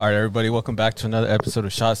All right, everybody, welcome back to another episode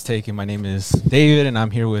of Shots Taken. My name is David, and I'm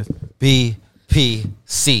here with BPC.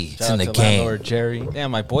 It's in the game. landlord Jerry. Damn,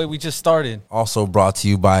 my boy, we just started. Also brought to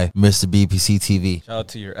you by Mr. BPC TV. Shout out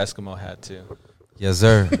to your Eskimo hat, too. Yes,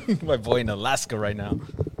 sir. My boy in Alaska right now.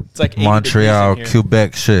 It's like 80 Montreal, degrees in here.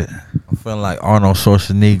 Quebec shit. I'm feeling like Arnold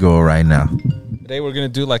Schwarzenegger right now. Today we're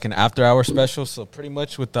going to do like an after-hour special. So pretty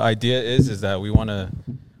much what the idea is that we're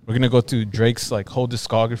going to go through Drake's like whole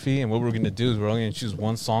discography, and what we're going to do is we're only going to choose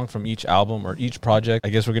one song from each album or each project. I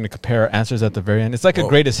guess we're going to compare our answers at the very end. It's like a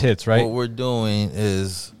greatest hits, right? What we're doing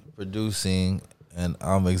is producing, and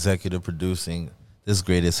I'm executive producing this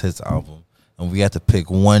greatest hits album. And we have to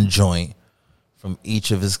pick one joint from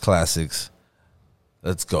each of his classics.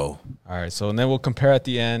 Let's go. All right, so and then we'll compare at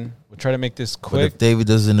the end. We'll try to make this But quick. if David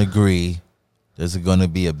doesn't agree, there's going to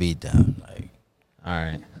be a beatdown. Like, All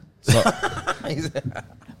right. So,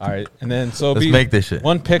 all right, and then so let's make this shit.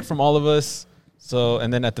 one pick from all of us. So,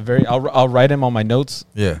 and then at the very, I'll write him on my notes.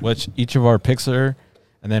 Yeah. Which each of our picks are,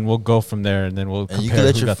 and then we'll go from there, and then we'll. And you compare can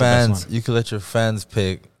let who your got the best fans. one. You can let your fans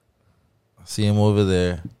pick. See him over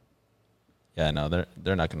there. Yeah, no,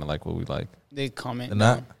 they're not gonna like what we like. They comment. They're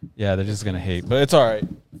not. Yeah, they're just gonna hate, but it's all right.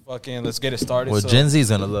 Fucking, let's get it started. Well, So- Gen Z's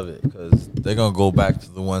gonna love it because they're gonna go back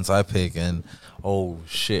to the ones I pick and oh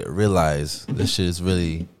shit, realize this shit is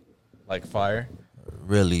really, like fire.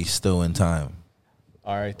 really still in time.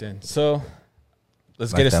 All right, then. So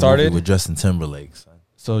let's Like get it that started. movie with Justin Timberlake. Son.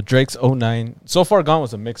 So Drake's 09. So Far Gone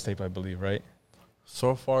was a mixtape, I believe, right?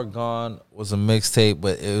 So Far Gone was a mixtape,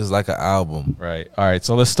 but it was like an album. Right. All right.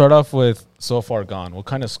 So let's start off with So Far Gone. We'll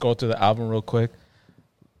kind of scroll through the album real quick.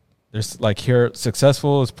 There's like here,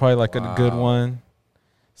 Successful is probably like a good one.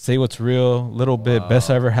 Say What's Real, Little Bit, Best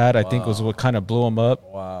I Ever Had, I think was what kind of blew him up.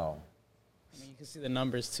 Wow. I mean, you can see the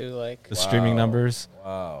numbers too. Like The streaming numbers.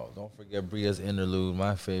 Wow. Don't forget Bria's Interlude,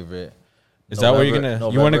 my favorite. Is that where you're going to,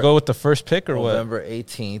 you want to go with the first pick or what? November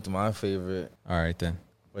 18th, my favorite. All right, then.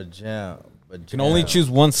 But Jam. You can only choose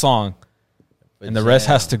one song, and the rest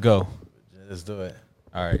has to go. Let's do it.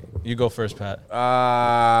 All right. You go first, Pat.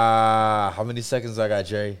 How many seconds I got,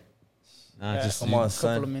 Jerry? Nah, Yeah, just Come you- on, a couple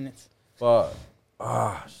of son. minutes. Fuck.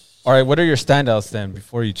 All right, what are your standouts then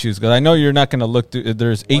before you choose? Because I know you're not going to look through.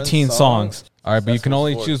 There's 18 song? songs. All right, but you can Successful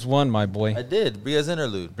only sport. choose one, my boy. I did. Bria's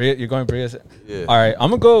Interlude. You're going Bria's? Yeah. All right, I'm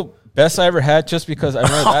going to go Best I Ever Had just because I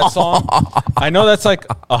remember that song. I know that's like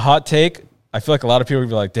a hot take. I feel like a lot of people would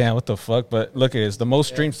be like, damn, what the fuck? But look at it. It's the most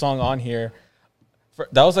streamed song on here.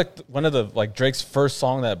 That was like one of the like Drake's first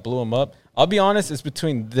song that blew him up. I'll be honest, it's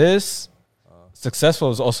between this. Successful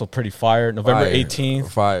was also pretty fire. November Fire. 18th.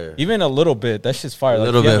 Fire. Even a little bit. That shit's fire. A Like,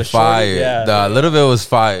 little if you have bit a shorty- fire. Yeah. A little bit was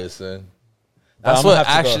fire, son. That's I'm gonna what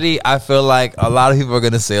have to go. actually I feel like a lot of people are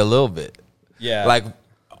going to say a little bit. Yeah. Like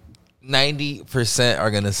 90%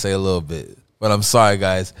 are going to say a little bit. But I'm sorry,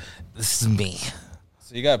 guys. This is me.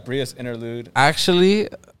 So you got Bria's Interlude. Actually,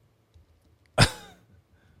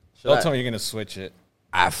 Don't tell me you're going to switch it.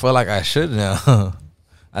 I feel like I should now.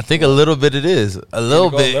 I think a little bit it is. A little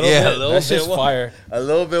Go bit. little Yeah, bit? a little That's bit. just fire. A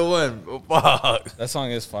little bit one. Fuck. That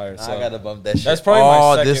song is fire. So. I got to bump that shit. That's probably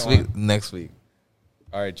my second this week, one. next week.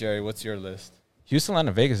 All right, Jerry, what's your list? Houston,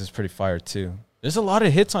 Atlanta, Vegas is pretty fire, too. There's a lot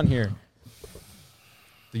of hits on here.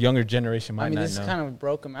 The younger generation might I mean, not this know. kind of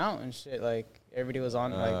broke them out and shit. Like everybody was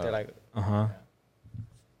on. Like they're like, Uh-huh.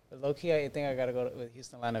 but low key, I think I gotta go with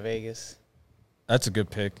Houston, Atlanta, Vegas. That's a good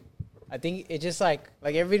pick. I think it just like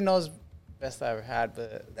everybody knows Best I Ever Had,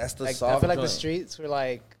 but That's the like, I soft feel like the joint. streets were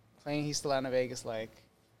like playing Houston, Atlanta, Vegas. Like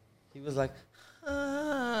He was like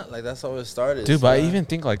that's how it started. Dude, but I son. even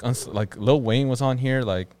think like Lil Wayne was on here,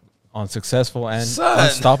 like on Successful and Son.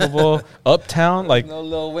 Unstoppable, Uptown. Like, no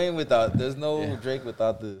Lil Wayne without. There's no Drake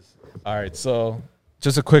without this. all right, so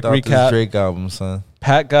just a quick Without this recap. Drake album, son.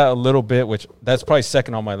 Pat got a little bit, which that's probably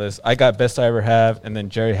second on my list. I got Best I Ever Have, and then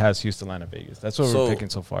Jerry has Houston, Atlanta, Vegas. That's what we're picking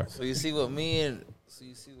so far. So you see what me and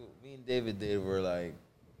David did were like.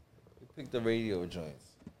 We picked the radio joints.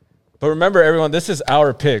 But remember, everyone, this is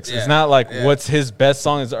our picks. Yeah, It's not like yeah. what's his best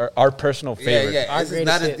song is our personal favorite. Yeah, Our this is greatest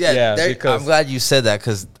not a, hit. Yeah, there- because- I'm glad you said that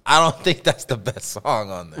because I don't think that's the best song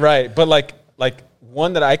on there. Right, but like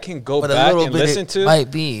one that I can go But a back little and bit listen it to. might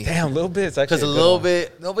be. Damn, a little bit. It's actually Because a good little one.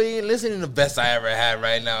 bit, nobody ain't listening to Best I Ever Had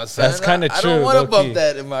right now. Son. That's kinda I true, don't want to low-key. bump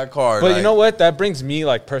that in my car. But like, you know what? That brings me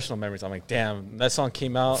like personal memories. I'm like, damn, that song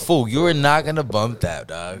came out. Fool, you are not going to bump that,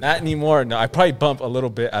 dog. Not anymore. No, I probably bump a little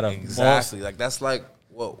bit out of Exactly. Like, that's like,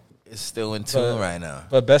 whoa, it's still in tune right now.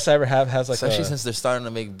 But Best I Ever Have has like Especially a, since they're starting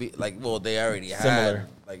to make beat. Like, well, they already Similar. had.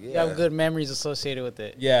 Like, you yeah. have good memories associated with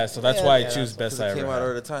it. yeah. So that's why I choose Best I It Ever came out all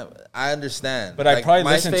Have. the time. I understand. But I Like, probably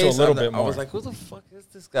listened to a MySpace, little bit I was more. like, who the fuck is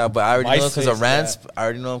this guy? But I already know him because of MySpace, Ransom. I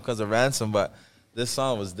already know him because of Ransom. But This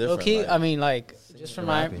song was different. Low key, like, I mean, like, just from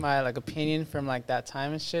my, rapping. my like opinion from like that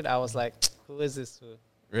time and shit, I was like, who is this fool?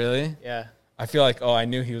 Really? Yeah. I feel like, I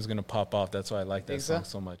knew he was gonna pop off. That's why I like that Think so? song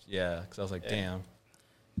so much. Yeah, because I was like, damn.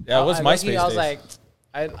 Yeah, it was low-key, MySpace I was days.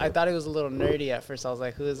 like, I thought he was a little nerdy at first. I was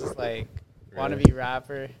like, who is this like wannabe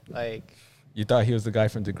rapper? Like, You thought he was the guy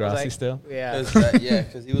from I was Degrassi like, still? Yeah.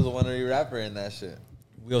 because he was a wannabe rapper in that shit.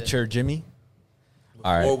 Wheelchair Jimmy.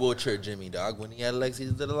 All right. Or wheelchair Jimmy, dog. When he had legs, he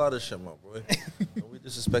did a lot of shit, my boy. Don't be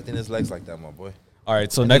disrespecting his legs like that, my boy. All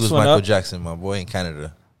right. So And next he was one Michael up. Jackson, my boy, in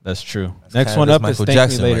Canada. That's true. That's Next one Canada's up Michael is Thank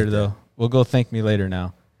Jackson Me Later, right there. though. We'll go Thank Me Later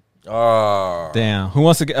now. Oh, Damn. Who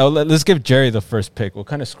wants to get? Let's give Jerry the first pick. We'll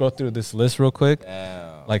kind of scroll through this list real quick.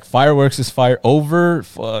 damn. Like Fireworks is fire over.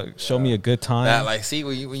 Show me a good time. That, like, see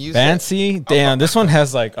when you Fancy. Damn. This one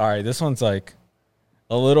has like. All right. This one's like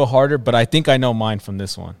a little harder, but I think I know mine from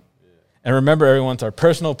this one. And remember, everyone's our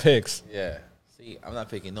personal picks. yeah. See, I'm not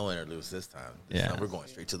picking no interludes this time. This Yeah. time we're going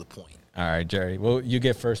straight to the point. All right, Jerry. Well, you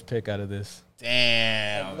get first pick out of this.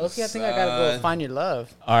 Damn. Low-key, I think I gotta go son. Find Your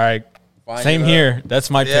Love. All right. Find Same Your Love. here. That's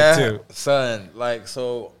my Yeah, pick too. son. Like,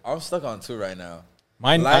 so I'm stuck on two right now.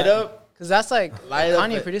 Mine. Light Up. Cause that's like Light Up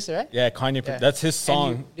Kanye it. producer, right? Yeah, Kanye. Yeah. That's his And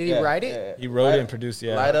song. did he write it? He wrote it and produced,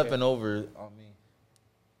 yeah. Light Up Okay. and Over on me.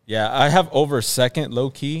 Yeah, I have over second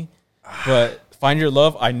low key, but Find Your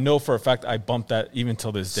Love, I know for a fact I bumped that even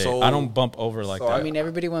till this day. So- I don't bump over like so that. I mean,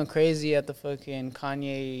 everybody went crazy at the fucking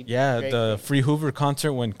Kanye. yeah, Drake the thing. Free Hoover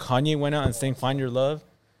concert when Kanye went out and sang Find Your Love,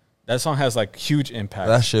 that song has like huge impact.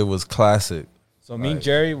 That shit was classic. So me and Right.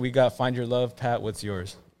 Jerry, we got Find Your Love. Pat, what's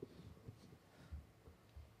yours?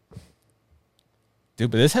 Dude,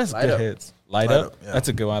 but this has Light good Up. hits. Light Light Up, Up, yeah. that's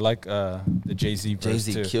a good one. I like the Jay-Z verse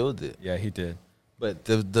Jay-Z too. killed it. Yeah, he did. But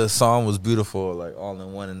the song was beautiful, like all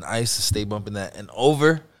in one. And I used to stay bumping that and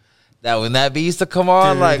Over. That when that beat used to come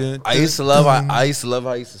on, like I used to love. I used to love how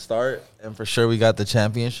I used to start, and for sure we got the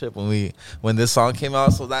championship when this song came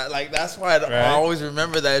out. So that that's why I always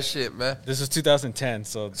remember that shit, man. This was 2010,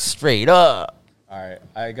 so Straight up. all right.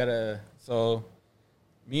 I gotta. So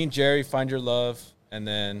me and Jerry Find Your Love, and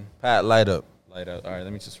then Pat, Light Up. Light Up. All right,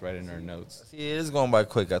 let me just write in our notes. See, it is going by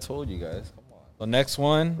quick. I told you guys. Come on. The next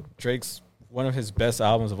one, Drake's one of his best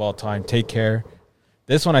albums of all time. Take Care.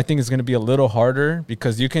 This one I think is going to be a little harder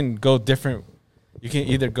because you can go different. You can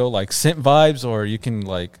either go like synth vibes or you can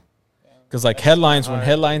like, because like Headlines, when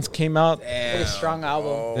Headlines came out, Pretty strong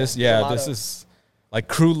album. this a lot this of- is like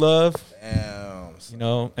Crew Love, Damn. you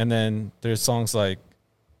know, and then there's songs like,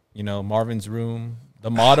 you know, Marvin's Room,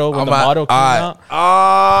 The Motto when the Motto came out.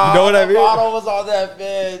 You know what I mean? The Motto was on that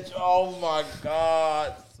bitch. Oh my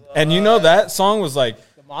god. And you know that song was like,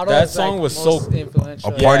 The Motto that is, song like, was most so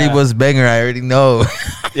influential. A party Yeah. was banger. I already know.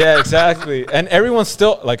 yeah, exactly. And everyone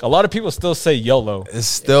still like a lot of people still say YOLO. It's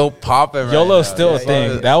still popping. Right YOLO is now. still a Yeah,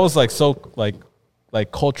 thing. yeah. That was like so like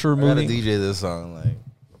culture I gotta moving. DJ this song. Like,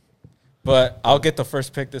 But I'll get the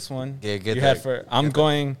first pick this one. Yeah, get you that. had for I'm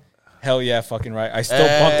going hell yeah, fucking right. I still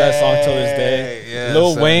bump that song till this day. Hey, yeah,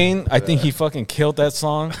 Lil son. Wayne, I think he fucking killed that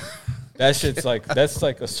song. That shit's like that's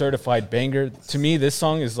like a certified banger. To me, this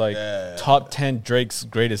song is like Yeah. top 10 Drake's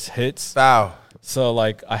greatest hits. Bow. So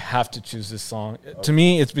like I have to choose this song. To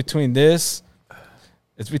me, it's between this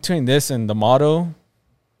and The Motto.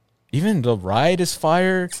 Even The Ride is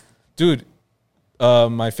fire. Dude,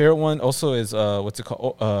 my favorite one also is what's it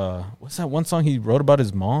called? What's that one song he wrote about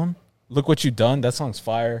his mom? Look What You Done. That song's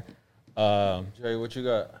fire. Jerry, what you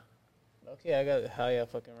got? Okay, I got hell yeah,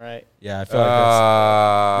 fucking right. Yeah, I feel like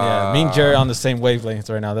that's yeah. Me and Jerry on the same wavelengths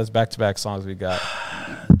right now. That's back-to-back songs we got.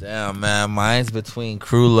 Damn, man. Mine's between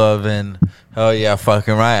Crew Love and Hell Yeah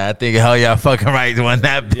Fucking Right. I think Hell Yeah Fucking Right won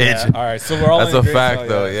that bitch. Yeah. All right, so we're all That's in a agreement. fact, Hell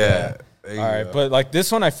though. Yeah. There you All right, go. but like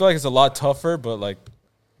this one, I feel like it's a lot tougher. But like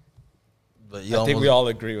But I think we all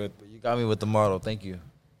agree with You got me with the motto. Thank you.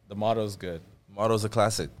 The Motto's good. Motto's a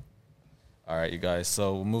classic. All right, you guys.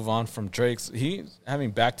 So we'll move on from Drake's. He's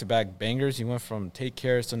having back-to-back bangers. He went from Take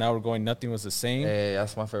Care, so now we're going Nothing Was the Same. Hey,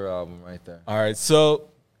 that's my favorite album right there. All right, so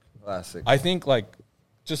Classic. I think like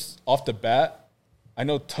just off the bat, I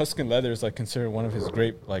know Tuscan Leather is like considered one of his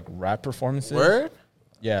great like rap performances. Word?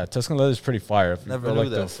 Yeah, Tuscan Leather is pretty fire. If you Never go, knew like,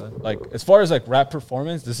 that, son. like as far as like rap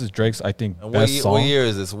performance, this is Drake's I think And best song. what year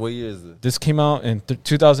is this? What year is this? This came out in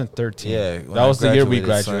 2013. Yeah. when that I was the year we son.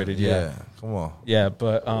 graduated. Yeah. Come on. Yeah,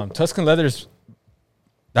 but Tuscan Leather's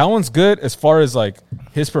that one's good as far as like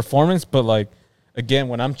his performance, but like again,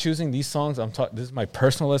 when I'm choosing these songs, this is my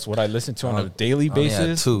personal list, what I listen to on a daily I only had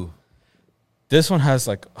basis. two. This one has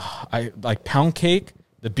like I like Pound Cake.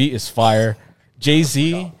 The beat is fire.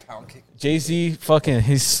 Jay-Z fucking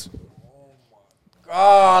he's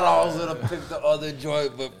God, I was gonna pick the other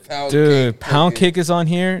joint, but Pound Dude, Cake. Pound Cake is on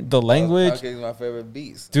here. The language. Pound Cake is my favorite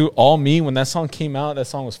beats. Dude, All Me, when that song came out, that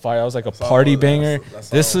song was fire. I was like a song party was- banger. that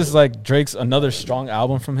song This is was- like Drake's another strong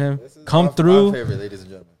album from him. This is Come my Through. favorite, ladies and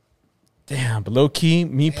gentlemen. Damn, but low key,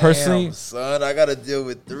 me personally, Damn, son, I gotta deal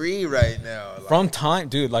with 3 right now. Like, from time,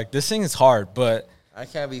 dude, like this thing is hard, but I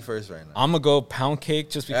can't be first right now. I'm gonna go Pound Cake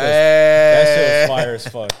just because that shit was fire as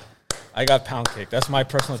fuck. I got Pound Cake. That's my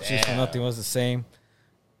personal choice. Damn. Nothing was the same.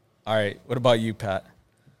 All right, what about you, Pat?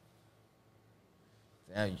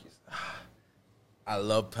 Damn, I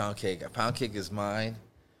love Pound Cake. Pound Cake is mine,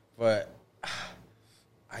 but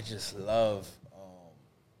I just love,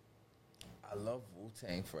 I love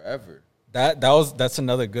Wu-Tang Forever. That's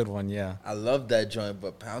another good one. Yeah, I love that joint,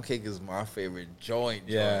 but Pound Cake is my favorite joint.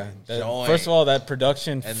 yeah. joint. First of all, that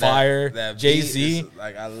production And fire. that Jay beat Z. is-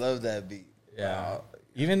 like I love that beat. Yeah.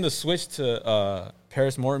 Even the switch to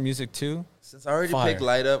Paris Morton music too. Since I already Fire. picked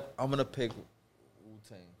Light Up, I'm gonna pick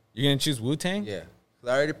Wu-Tang. You're gonna choose Wu Tang? Yeah, 'cause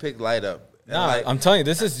I already picked Light Up. And Nah, like- I'm telling you,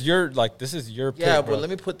 this is your pick, yeah, bro. but let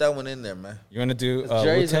me put that one in there, man. You wanna do 'Cause Wu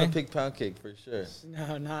Jerry's Tang? gonna pick Pound Cake for sure.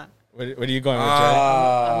 No, not. What are you going with, Jerry?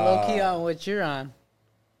 I'm low key on what you're on.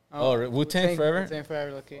 Oh, Wu-Tang Forever? Wu-Tang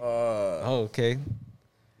Forever, low key. Oh, okay.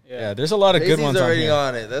 Yeah, there's a lot of good Jay-Z's ones on already here.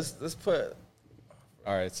 on it. Let's put.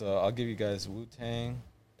 All right, so I'll give you guys Wu Tang,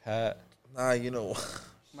 Pat. Nah, you know.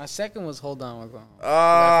 My second was Hold On with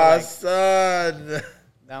Ah, I feel son.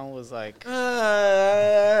 that one was like,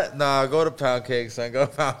 Nah, go to Pound Cake, son. Go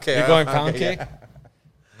Pound Cake. You're going Pound Cake? Yeah.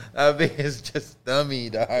 That beat is just dummy,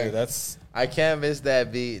 dog. Dude, that's I can't miss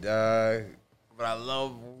that beat, dog. But I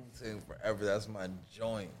love Wu-Tang Forever. That's my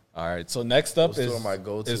joint. all right. So next up Those two is are my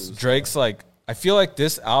go-tos, is Drake's like. I feel like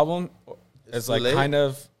this album is too like late? kind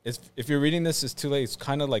of. It's, if you're reading this, it's too late. It's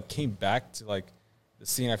kind of like came back to like the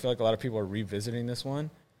scene. I feel like a lot of people are revisiting this one.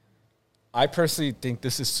 I personally think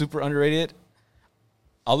this is super underrated.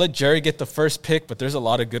 I'll let Jerry get the first pick, but there's a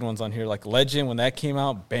lot of good ones on here. Like Legend, when that came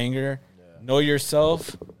out, banger. Know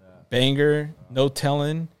Yourself, banger. No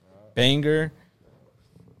Telling, banger.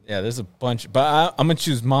 Yeah, there's a bunch. But I'm going to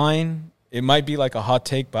choose mine. It might be like a hot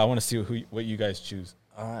take, but I want to see what you guys choose.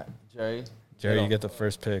 All right, Jerry. Jerry, you get the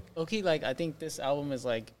first pick. low key, like, I think this album is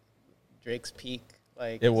like Drake's peak.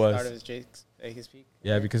 Like, It was. Start of Drake's, like, his peak.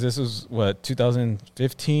 Yeah, because this was, what,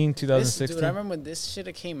 2015, This, 2016? dude, I remember when this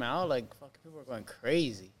shit came out, like, fucking people were going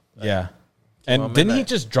crazy. Yeah. on And didn't he midnight.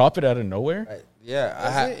 just drop it out of nowhere? Yeah, I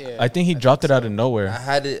Was had. it? Yeah. I think he dropped it out of nowhere. I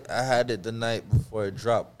had it the night before it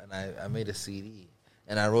dropped, and I made a CD,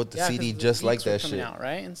 and I wrote the Yeah, 'cause CD the just like leaks were that coming shit. Out,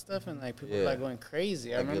 right, and stuff, and like people Yeah. were like going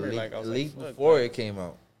crazy. I Like, remember, it like, I was leaked like, fuck, before like, it came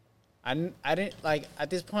out. I didn't like at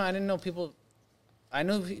this point. I didn't know people. I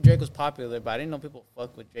knew Drake was popular, but I didn't know people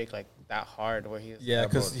fucked with Drake like that hard. Where he was, Yeah, Yeah,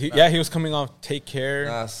 because bro. he was coming off Take Care.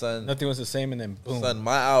 Nah, son. Nothing was the same, and then boom. Son,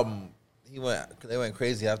 my album, they went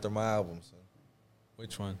crazy after my album, son.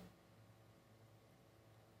 Which one?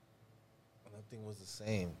 Nothing was the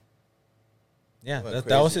same. Yeah, went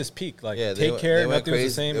that was crazy. his peak. Like Yeah, Take Care, they went nothing crazy.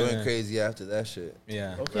 was the same. They and went then- crazy after that shit.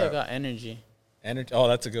 Yeah. okay, I got energy. Energy. Oh,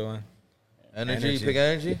 that's a good one. Energy, Energy. you pick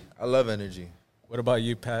Energy? I love Energy. What about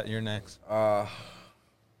you, Pat? You're next. Go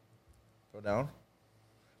down.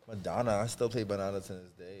 Madonna, I still play Madonna to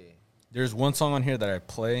this day. There's one song on here that I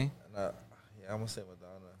play. And yeah, I'm gonna say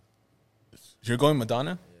Madonna. You're going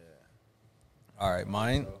Madonna? Yeah. All right,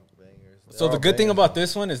 mine. So, bangers. So They're the all good thing bangers. about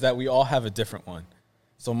this one is that we all have a different one.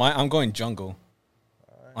 So I'm going Jungle.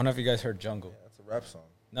 I don't know if you guys heard Jungle. Yeah, that's a rap song.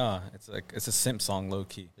 No, it's a simp song, low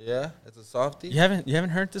key. Yeah, it's a softie. You haven't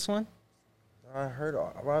heard this one? I heard.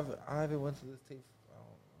 I haven't went to this tape.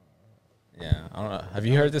 Yeah, I don't know. Have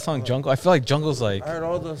you heard this song Jungle? I feel like Jungle's like I heard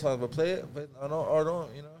all those songs, but play it. But I don't. Or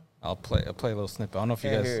don't. You know. I'll play a little snippet. I don't know if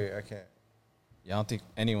you Can't guys. hear it. I can't. Yeah, I don't think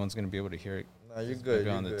anyone's gonna be able to hear it. Nah, you're It's good. maybe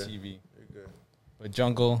You're on the good. TV. You're good. But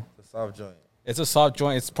Jungle, The soft joint. it's a soft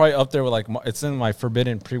joint. It's probably up there with like it's in my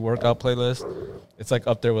Forbidden pre-workout playlist. It's like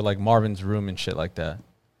up there with like Marvin's Room and shit like that.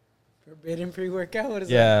 Forbidden pre-workout. What is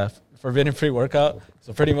that? Yeah, Forbidden pre-workout.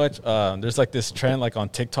 So pretty much, there's like this trend like on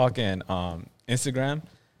TikTok and Instagram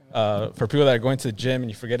for people that are going to the gym and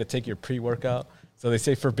you forget to take your pre-workout. So they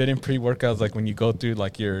say forbidden pre-workouts like when you go through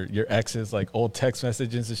like your ex's like old text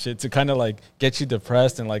messages and shit to kind of like get you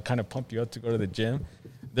depressed and like kind of pump you up to go to the gym.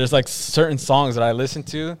 There's like certain songs that I listen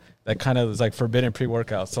to that kind of is like forbidden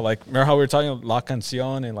pre-workout. So like remember how we were talking about La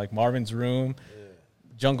Canción and like Marvin's Room?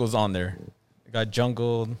 Jungle's on there. It got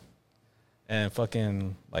Jungle and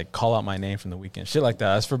fucking like Call Out My Name from The Weeknd. Shit like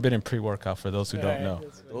that. That's forbidden pre-workout for those who don't know.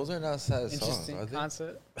 Those are not sad songs. Interesting Are they?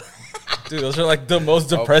 concept. Dude, those are like the most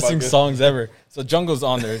depressing fucking- songs ever. So Jungle's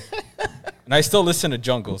on there. And I still listen to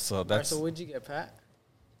Jungle, so Alright, that's so what'd you get, Pat?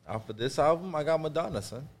 Off of this album, I got Madonna,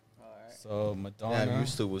 son. So Madonna. Damn,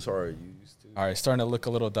 used to was hard. You used to. All right, starting to look a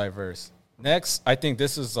little diverse. Next, I think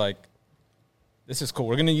this is cool.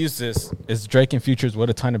 We're gonna use this. It's Drake and Future's "What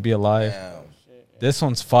a Time to Be Alive." Damn. This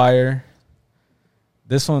one's fire.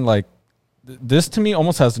 This one, this to me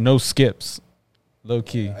almost has no skips, low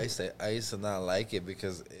key. I used to not like it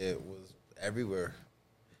because it was everywhere,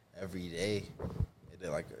 every day.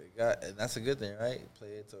 And that's a good thing, right? Play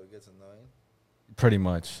it till it gets annoying. Pretty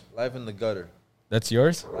much. Life in the Gutter. That's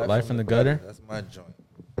yours. Life in the Gutter. That's my joint.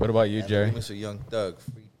 What about you, And Jerry? Mr. Young Thug,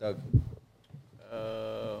 Free Thug.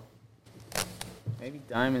 Maybe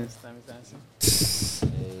Diamonds. Dancing.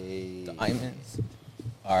 Hey. Diamonds.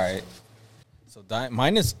 All right. So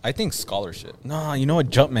mine is, I think, Scholarship. Nah, you know what?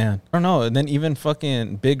 Jumpman. I don't know. And then even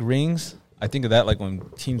fucking Big Rings. I think of that like when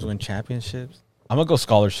teams win championships. I'm gonna go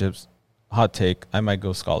Scholarships. Hot take. I might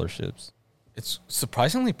go Scholarships. It's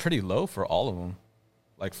surprisingly pretty low for all of them,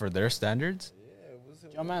 like for their standards.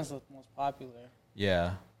 Jumpman's the most popular.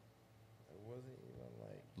 Yeah. It wasn't even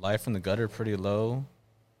like. Life in the Gutter pretty low.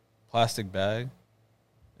 Plastic Bag.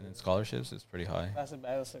 And then Scholarships is pretty high. Plastic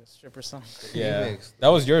Bag was like a stripper song. Yeah. Remix. That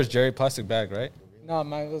was yours, Jerry. Plastic Bag, right? No,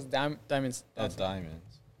 mine was Diamonds. Oh,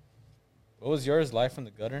 Diamonds. What was yours? Life in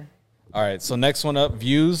the Gutter? All right, so next one up,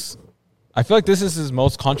 Views. I feel like this is his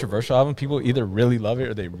most controversial album. People either really love it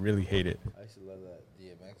or they really hate it. I used to love that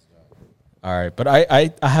DMX joint. All right, but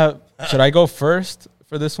I have... Should I go first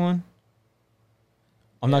for this one?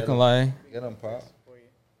 I'm not going to lie. Get him, Pop.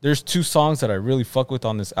 There's 2 songs that I really fuck with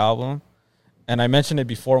on this album. And I mentioned it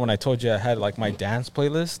before when I told you I had like my dance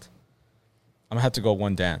playlist. I'm going to have to go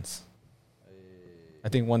One Dance. I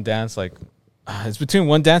think One Dance, like... it's between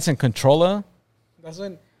One Dance and Controlla. That's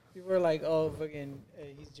when people were like, "Oh, fucking,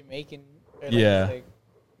 he's Jamaican." Or like, Yeah. Like,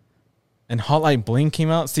 And Hotline Bling came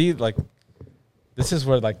out. See, like, this is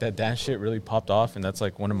where like that dance shit really popped off, and that's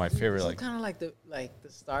like one of my favorite. Like, kind of like the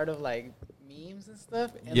start of like memes and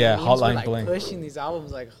stuff. And Yeah, the memes were, Hotline like, Bling. pushing these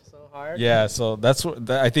albums like so hard. yeah, so that's what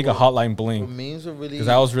I think a Hotline But Bling, memes were really. because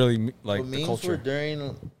that was really like but the memes culture. were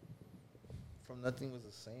during. From Nothing Was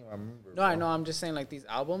the Same. I remember. No, I know. I'm just saying like these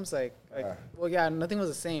albums, Ah. well, yeah, nothing was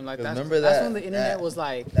the same. Like 'Cause that's remember that's that- when the internet that- was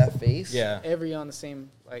like That face. Yeah, every on the same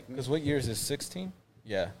like. because what year is this? 16?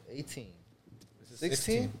 Yeah, 18. This is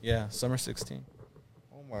 16? Yeah, summer 16.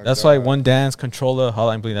 Oh my. That's God. why One Dance, Controlla,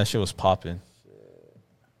 Hotline Bling, that shit was popping.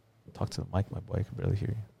 Talk to the mic, my boy. I can barely hear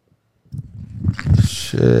you.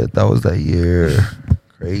 Shit, that was that year.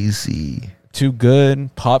 Crazy. Too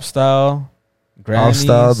Good, Pop Style, All Grammys.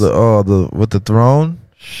 style, the with the throne.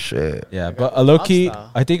 Shit. Yeah, but a low key, Pop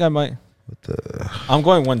Style. I think I might. With the, I'm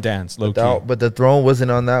going One Dance, low key. but the throne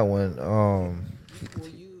wasn't on that one. Well,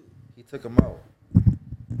 He took him out.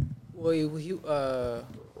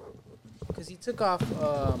 because he took off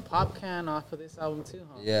Pop Can off of this album too,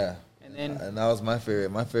 huh? Yeah. And that was my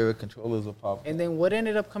favorite. My favorite controllers were Pop. And then what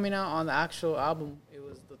ended up coming out on the actual album? It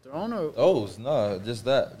was The Throne, or No, just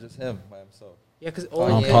him by himself. yeah, because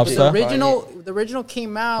Kanye Pop Star? the original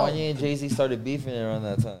came out. Kanye and Jay-Z started beefing around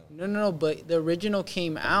that time. No, but the original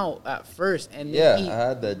came out at first, and Yeah, then I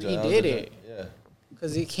had that joint. He That was did the it joint. Yeah.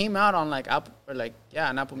 because it came out on like Apple or like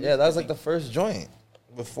on Apple Music. Yeah, that was I like the think. first joint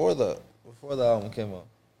before the album came out.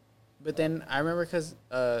 But then I remember because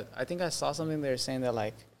I think I saw something they were saying that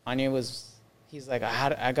like Kanye he's like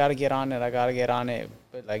I gotta get on it,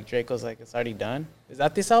 but like Drake was like it's already done. Is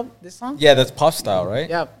that this song? Yeah, that's Pop Style, right?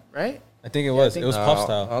 Yeah, right. I think it Yeah, I was. think- It was No, Pop I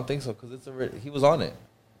Style. don't think so because he was on it.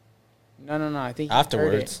 No. I think he heard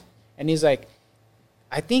Afterwards. it. And he's like,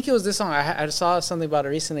 I think it was this song. I saw something about it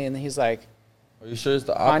recently, and he's like, Are you sure it's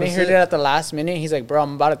the opposite? Kanye heard it at the last minute. He's like, bro,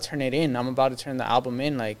 I'm about to turn it in. I'm about to turn the album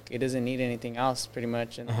in. Like, it doesn't need anything else, pretty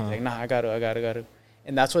much. And he's like, nah, I got to.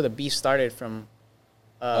 And that's where the beef started from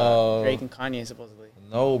Drake and Kanye, supposedly.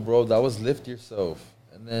 No, bro, that was Lift Yourself,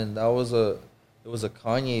 and then it was a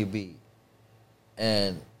Kanye beat,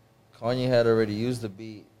 and Kanye had already used the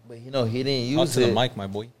beat, but he didn't Talk use to it. the mic, my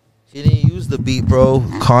boy. He didn't use the beat, bro.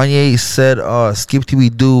 Kanye said, "Skip diddy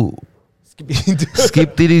do,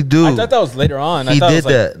 skip diddy do." I thought that was later on. I He thought it did was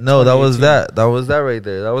like that. No, that was 2018. that. That was that right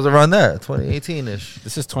there. That was around that 2018 ish.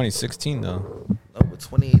 This is 2016 though. No, but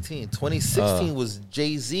 2018, 2016 was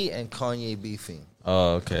Jay-Z and Kanye beefing.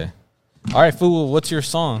 Oh, okay. All right, Fool. What's your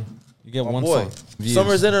song? You get My one boy, song. Views.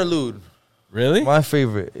 Summer's Interlude, Really? my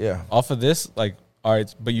favorite. Yeah. Off of this, like, all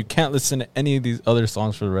right, but you can't listen to any of these other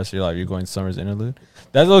songs for the rest of your life. You're going Summer's Interlude.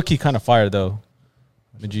 That's low key kind of fire though.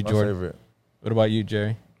 Majid My Jordan. favorite. What about you,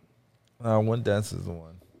 Jerry? One Dance is the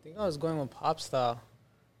one. I think I was going with Pop Style.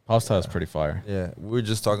 Pop Style is pretty fire. Yeah, we were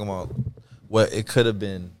just talking about what it could have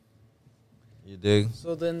been. You dig?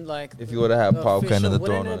 So then, like, If you would have had the Popcaan in official- the what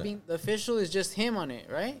throne ended on up it. being- the official is just him on it,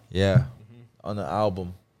 right? Yeah, on the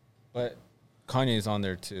album. But Kanye's on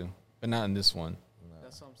there too, but not in this one.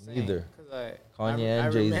 That's what I'm saying. Neither. 'Cause Kanye I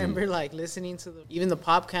and Jay-Z. remember like listening to even the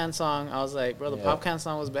Popcaan song. I was like, bro, the Popcaan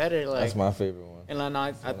song was better. Like, That's my favorite one. and then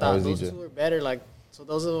I That thought was those EJ. two were better. Like, so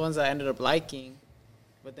those are the ones I ended up liking.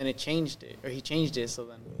 But then it changed it, or he changed it. So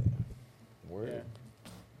then, Word.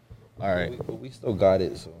 All right. But we still got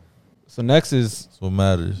it, so So next is that's what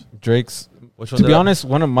matters. Drake's. Which To be honest,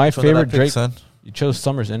 one of my which one did I favorite pick, Drake. son? You chose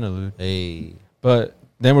Summer's Interlude, Hey, but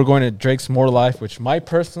then we're going to Drake's More Life, which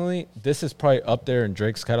this is probably up there in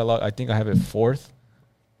Drake's catalog. I think I have it fourth,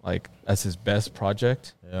 like as his best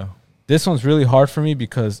project. yeah. This one's really hard for me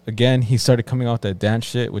because again, he started coming out with that dance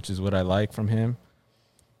shit, which is what I like from him.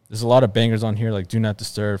 There's a lot of bangers on here, like Do Not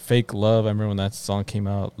Disturb, Fake Love. I remember when that song came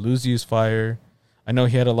out. Lose You's fire. I know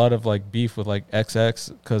he had a lot of like beef with like XX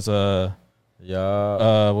because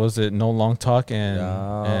Yeah. what was it No Long Talk and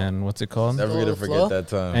Yeah. and what's it called? Never Stole gonna the forget flow? that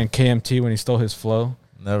time. And KMT when he stole his flow.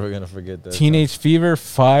 Never gonna forget that. Teenage Fever,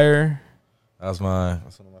 Fire. Time. That's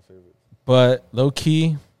one of my favorites. But low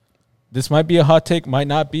key, this might be a hot take, might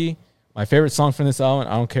not be. My favorite song from this album,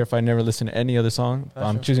 I don't care if I never listen to any other song, but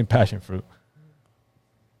I'm choosing Passion Fruit.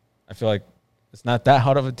 I feel like it's not that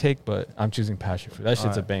hot of a take, but I'm choosing Passion Fruit. That shit's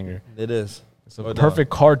a Alright. banger. It is. It's a Go perfect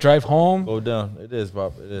car drive home. Go down. It is,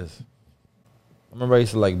 Pop. It is. I remember I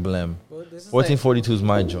used to like Blem. well, this is 1442 is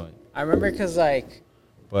my joint, I remember because like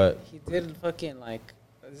but he did fucking like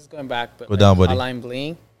this is going back, but Go down, buddy. Hotline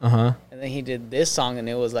Bling, Uh-huh. and then he did this song, and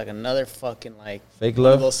it was like another fucking like Fake one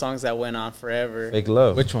of Love. those songs that went on forever. Fake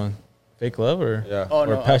Love. Which one? Fake Love or? Yeah. Oh Or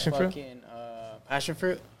no, Passion Fruit? fucking, Passion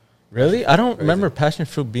Fruit. Really? I don't Crazy. remember Passion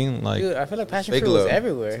Fruit being like. Dude, I feel like Passion Fake Fruit Love. was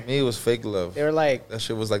everywhere. To me, it was Fake Love. They were like, That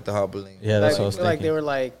shit was like the hot bling. Yeah, that's like, what I was I feel like thinking. they were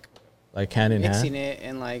like hand in mixing hand. it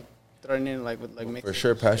and like throwing it like with like mixing. For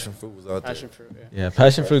sure, Passion Fruit was out Passion there. Fruit. Yeah. Yeah,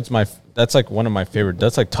 Passion Fruit's that's like one of my favorite.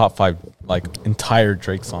 That's like top 5 like entire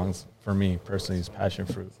Drake songs for me personally is Passion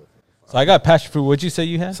Fruit. So I got Passion Fruit. What'd you say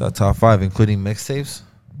you had? So top 5, including mixtapes.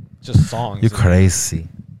 Just songs. You crazy.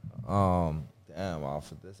 Damn,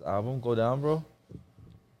 off of this album, go down, bro.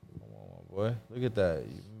 Come on, my boy. Look at that.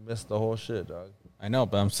 You missed the whole shit, dog. I know,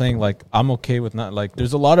 but I'm saying like I'm okay with not like.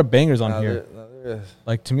 There's a lot of bangers on here. There is.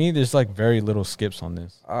 Like to me, there's like very little skips on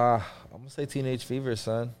this. I'm gonna say Teenage Fever,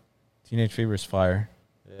 son. Teenage Fever's fire.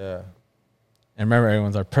 Yeah. And remember,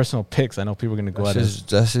 everyone's our personal picks. I know people are gonna go at us.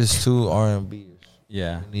 That's just too R&B.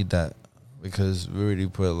 Yeah, We need that because we already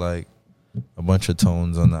put like a bunch of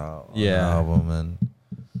tones on the album, and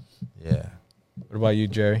yeah. What about you,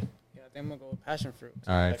 Jerry? Yeah, I think I'm gonna go with Passion Fruit.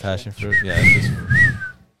 All right, Actually. Passion Fruit. Yeah, it's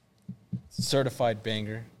just certified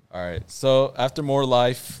banger. All right, so after More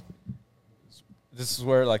Life, this is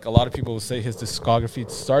where like a lot of people will say his discography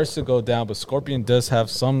starts to go down, but Scorpion does have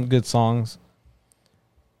some good songs.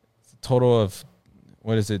 It's a total of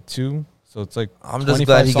what is it, 2? So it's like I'm just 25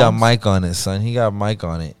 glad he got songs? Mike on it, son. He got Mike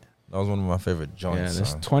on it. That was one of my favorite Yeah, joints. there's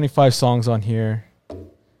son. 25 songs on here.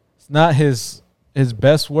 It's not his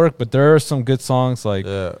best work, but there are some good songs like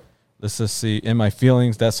Yeah. let's just see, In My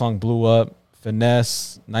Feelings, that song blew up.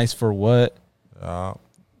 Finesse, Nice for What. Yeah.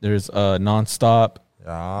 There's Nonstop,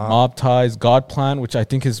 Yeah. Mob Ties, God Plan, which I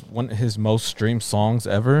think is one of his most streamed songs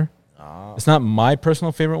ever. It's not my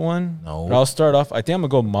personal favorite one. No. But I'll start off. I think I'm gonna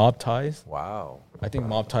go Mob Ties. Wow. I think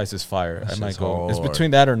Mob Ties is fire. That I might shit's go. It's hard.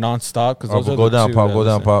 between that or Nonstop because those are Go the down, two Pop. that Go I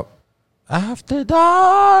down, listen- Pop. After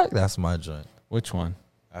Dark. That's my joint. Which one?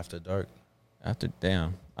 After Dark. After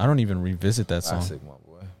Damn. I don't even revisit that song. Classic, my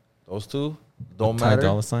boy. Those two don't Ty matter.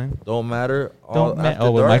 Dolla $ign. Don't matter. Don't After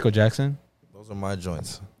oh, with Dark, Michael Jackson. Those are my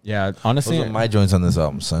joints. Yeah, honestly, Those are my joints on this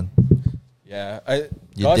album, son. yeah.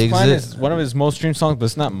 You God's digs Plan it? is one of his most streamed songs, but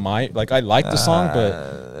it's not my like. I like the song,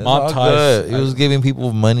 but It's Mob all Ties. good. He was giving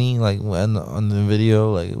people money, like on the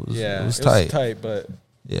video, like it was. yeah, it was tight. but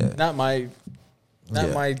Yeah. not my Yeah.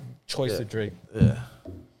 my choice Yeah. of Drake. Yeah.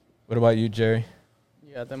 What about you, Jerry?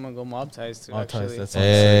 Yeah, I think I'm gonna go Mob Ties too. Mob Ties, Actually, that song's sick.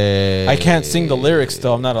 Hey. I can't sing the lyrics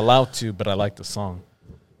though. I'm not allowed to, but I like the song.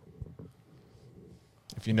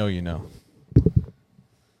 If you know, you know.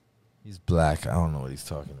 He's black. I don't know what he's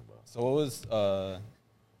talking about. So what was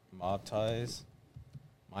Mob Ties?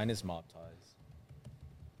 Mine is Mob Ties.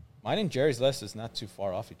 Mine and Jerry's list is not too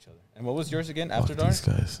far off each other. And what was yours again? After Fuck Dark? these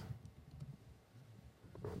guys.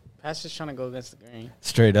 Pat's just trying to go against the grain.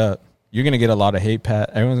 Straight up. You're going to get a lot of hate,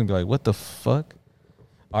 Pat. Everyone's going to be like, what the fuck?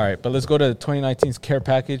 All right, but let's go to 2019's Care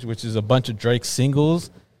Package, which is a bunch of Drake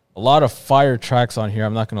singles. A lot of fire tracks on here.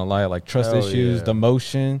 I'm not going to lie. Like Trust Hell Issues, yeah. The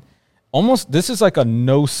Motion. Almost, this is like a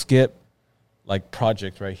no-skip like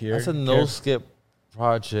project right here. That's a Care- no skip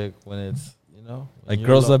project when it's, you know, Like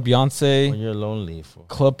Girls Love Beyonce, when you're lonely.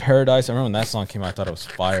 Club Paradise. I remember when that song came out. I thought it was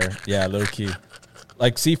fire. Yeah, low key.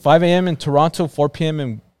 Like, see, 5 a.m. in Toronto, 4 p.m.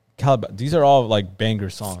 in Calabasas. These are all like banger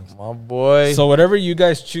songs. My boy. So whatever you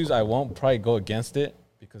guys choose, I won't probably go against it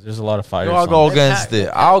because there's a lot of fire. I'll songs. go against it.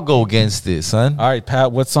 I'll go against it, son. All right,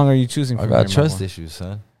 Pat. What song are you choosing? I from got here, trust Mama? issues,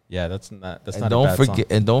 son. Yeah, that's not. That's And not. don't a bad forget.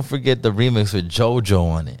 Song. And don't forget the remix with JoJo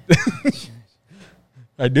on it.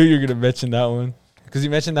 I knew you were gonna mention that one because you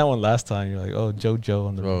mentioned that one last time. You're like, oh, JoJo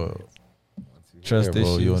on the Bro, trust bro,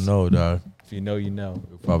 issues. you'll know, dog. If you know, you know.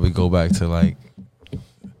 We'll probably go back to like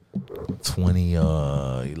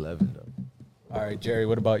 2011. All right, Jerry.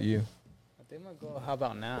 What about you? I think I'm gonna go. How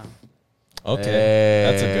about now? Okay,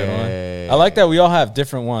 that's a good one. I like that we all have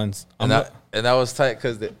different ones. And that was tight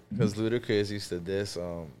because Ludacris used to diss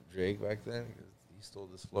Drake back then. He stole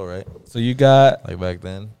this flow, right? So you got Like back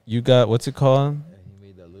then. what's it called? And he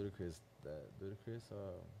made that Ludacris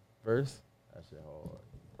verse. That shit hard.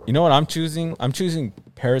 You know what I'm choosing? I'm choosing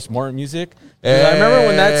Paris Morton music. 'Cause I remember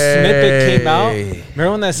when that snippet came out.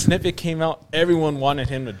 Remember when that snippet came out? Everyone wanted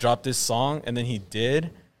him to drop this song, and then he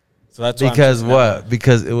did. So that's why I'm Because choosing that what? one.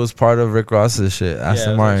 Because it was part of Rick Ross's shit,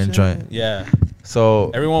 Aston Yeah, Martin that joint. shit. Yeah.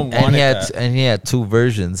 So Everyone and wanted he had that. and he had two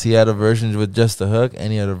versions. He had a version with just the hook,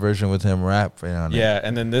 and he had a version with him rapping on it. Yeah,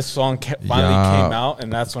 and then this song finally Yeah. came out,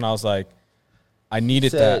 and that's when I was like, I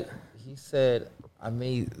needed He said, "I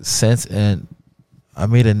made sense and I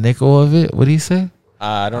made a nickel of it." What did he say?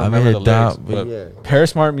 I don't I remember made the it down, lyrics, but but yeah.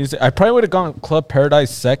 Paris Morton music. I probably would have gone Club Paradise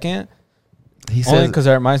second, He only said because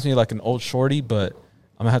that reminds me of like an old shorty. But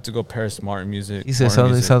I'm gonna have to go Paris Martin music. he said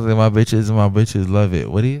Morton something music. like my bitches love it.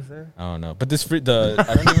 What do you say? I don't know, but this I don't even know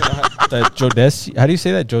that Jodeci. How do you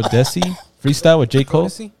say that? Jodeci freestyle with J Cole.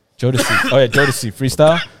 Jodeci? Jodeci. Oh yeah, Jodeci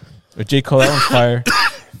freestyle with J Cole. That one's fire.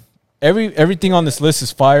 Everything on this list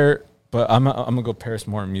is fire, but I'm gonna go Paris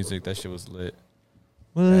Morton music. That shit was lit.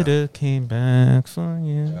 Would've came back for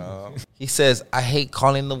you. He says, "I hate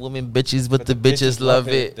calling the women bitches, but the bitches love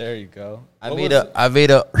it." There you go. I What made was-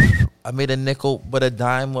 I made a nickel, but a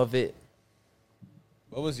dime of it.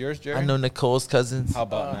 What was yours, Jerry? I know Nicole's cousins. How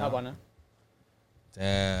about now? How about now?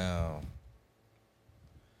 Damn.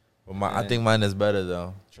 But I think mine is better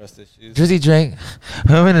though. Trust issues. Drizzy Drake,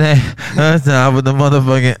 with the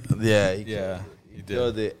motherfucking yeah, He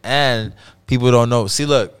killed it. And people don't know. See,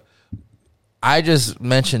 look, I just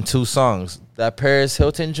mentioned two songs: that Paris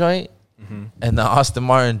Hilton joint and the Aston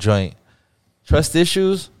Martin joint. Trust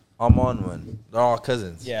issues. I'm on one. They're all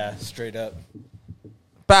cousins. Yeah, straight up.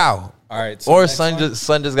 Bow. All right. So Or next son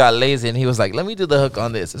one? just got lazy and he was like, "Let me do the hook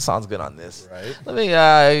on this. It sounds good on this." Right. Let me.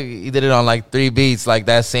 He did it on like 3 beats, like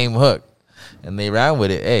that same hook, and they ran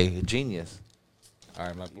with it. Hey, genius. All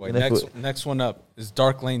right, my boy. Even if Next one up is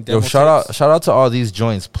Dark Lane Demo Yo, shout Tapes. out to all these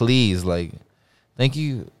joints, please. Like, thank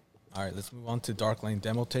you. All right, let's move on to Dark Lane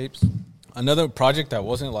Demo Tapes. Another project that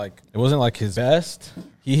wasn't like his best.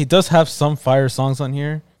 He does have some fire songs on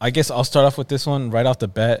here. I guess I'll start off with this one right off the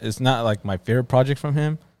bat. It's not like my favorite project from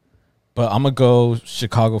him, but I'm gonna go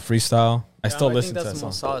Chicago Freestyle. I still listen to that's that the song.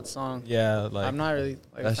 most solid song. Yeah, like I'm not really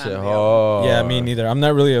like a That fan shit of the album. hard. yeah, me neither. I'm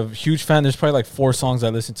not really a huge fan. There's probably like 4 songs I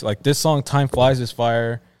listen to. Like this song, Time Flies, is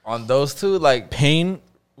fire. On those two, like, Pain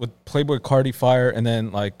with Playboy Cardi, fire, and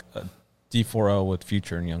then like D4L with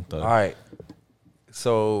Future and Young Thug. all right.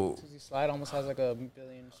 So Susie Slide almost has like a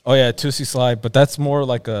billion. Oh yeah, Tootsie Slide, but that's more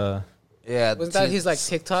like a yeah, Wasn't that his like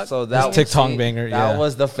TikTok? So His that was TikTok banger, That yeah.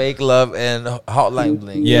 was the Fake Love and Hotline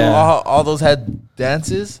Bling. Yeah. You know, all those had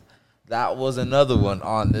dances. That was another one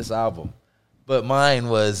on this album, but mine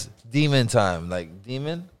was Demon Time, like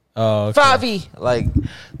Demon. oh okay. Favi, like.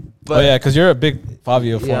 But Oh yeah, because you're a big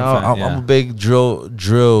Fabio Foreign yeah, fan. I'm a big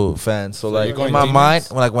drill fan. So like you're going in my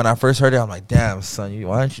Demons? mind, when I first heard it, I'm like, damn son,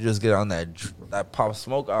 why don't you just get on that Pop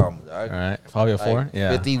Smoke album? Dog? All right, Fabio Like, Foreign.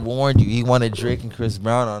 Yeah, 50 warned you. He wanted Drake and Chris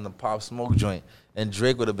Brown on the Pop Smoke joint, and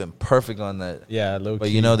Drake would have been perfect on that. yeah, low But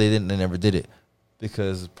key. you know they never did it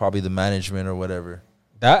because probably the management or whatever.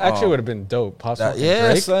 that actually Oh. would have been dope. Possible.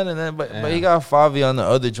 Yeah, son, and then but Yeah. he got Favi on the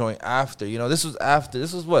other joint after. You know, this was after.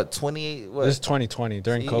 This was what 28. What? This is 2020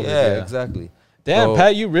 during COVID. yeah, Yeah, exactly. Damn, So-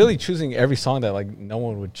 Pat, you really choosing every song that like no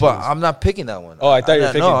one would choose. But I'm not picking that one. Oh, I thought you were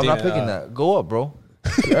picking No, I'm not Demon. picking that. Go up, bro.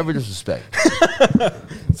 Ever disrespect.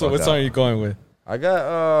 so what fuck song that. are you going with? I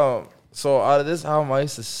got so out of this album I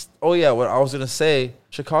used to oh yeah, what I was gonna say,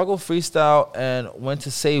 Chicago Freestyle and When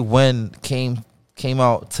to Say When came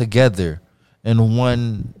out together in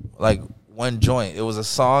one joint. It was a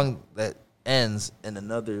song that ends in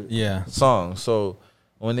another Yeah. song. So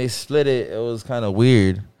when they split it, it was kind of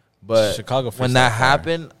weird. But Chicago when Freestyle that fire.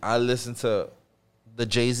 happened, I listened to the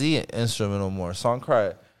Jay-Z instrumental more. Song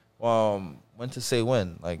Cry. When When to say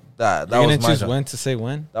when, like that. That You're was gonna my choose joint. when to say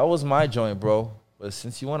when? That was my joint, bro. But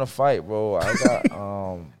since you want to fight, bro, I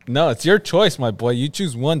got No, it's your choice, my boy. You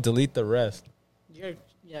choose one, delete the rest.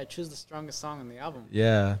 Yeah, choose the strongest song on the album.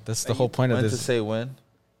 Yeah, that's the Like whole point of when to this. say when.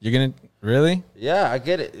 You're gonna really? Yeah, I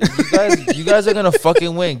get it. You guys are gonna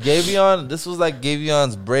fucking win. Gavion, this was like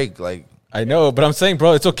Gavion's break. Like, I know, but I'm saying,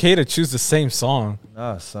 bro, it's okay to choose the same song.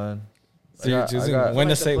 nah, son. So you're choosing when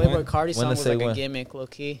to Like say the Playboy when. Cardi song to was say like when. a gimmick, low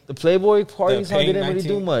key. The Playboy party The song Paying didn't really do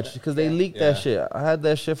 19? much because they leaked Yeah. that shit. I had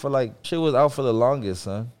that shit for like shit was out for the longest,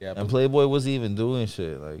 son. Yeah, and but- Playboy wasn't even doing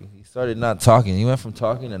shit. Like he started not talking. He went from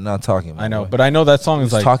talking to not talking. my I know, boy. but I know that song he is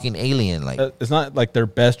was like talking alien. Like it's not like their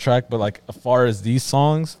best track, but like as far as these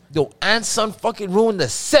songs, yo, and son fucking ruined the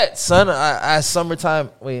set, son. At summertime.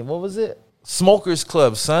 Wait, what was it? Smokers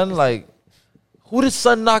Club, son. Like, who did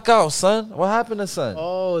Son knock out, son? What happened to Son?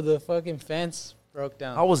 Oh, the fucking fence broke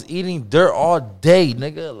down. I was eating dirt all day,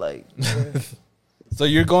 nigga. Like, so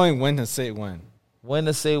you're going when to say when. when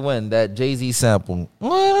to say when? That Jay-Z sample.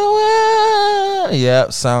 Yeah,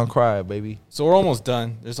 Sound Cry, baby. So we're almost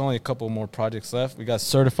done. There's only a couple more projects left. We got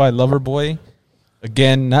Certified Lover Boy.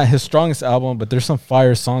 Again, not his strongest album, but there's some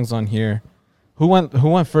fire songs on here. Who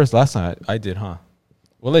went first last time? I did, huh?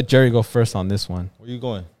 We'll let Jerry go first on this one. Where you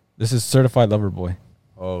going? This is Certified Lover Boy.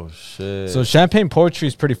 Oh, shit. So Champagne Poetry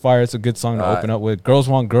is pretty fire. It's a good song to Alright. open up with. Girls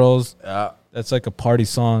Want Girls. yeah. That's like a party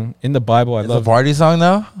song. In the Bible, I It's love a party song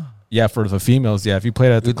now? Yeah, for the females. Yeah, if you play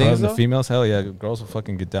that at the You think club, the so? females, hell yeah, girls will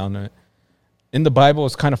fucking get down to it. In the Bible,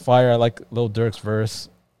 it's kind of fire. I like Lil Durk's verse.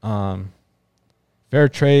 Fair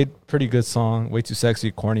Trade, pretty good song. Way Too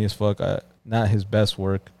Sexy, corny as fuck. Not his best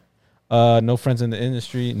work. No Friends in the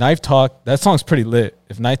Industry. Knife Talk, that song's pretty lit.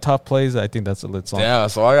 If Knife Talk plays, I think that's a lit song. Damn,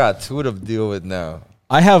 so I got two to deal with now.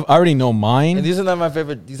 I already know mine. And these are not my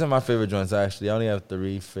favorite. These are my favorite joints, actually. I only have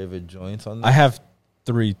 3 favorite joints on this. I have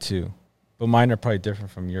 3 too, but mine are probably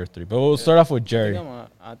different from your 3. But we'll start off with Jerry.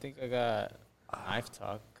 I think I got Knife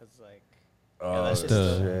Talk because like Oh, that's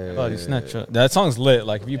just shit. Body Snatcher. That song's lit.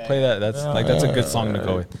 Like if you play that, that's a good song to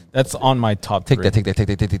go with. That's on my top 3. Take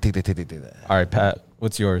that. All right, Pat,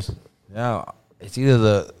 what's yours? Yeah, it's either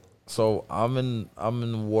the. So I'm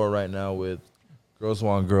in war right now with Girls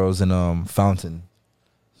Want Girls and Fountain.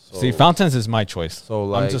 So, See, Fountains is my choice. So, I'm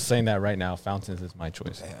like- just saying that right now. Fountains is my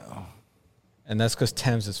choice, Damn. and that's because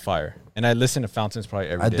Thames is fire. And I listen to Fountains probably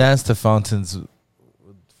every I day. dance to Fountains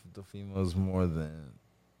with the females more than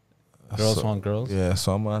Girls so- Want Girls. Yeah,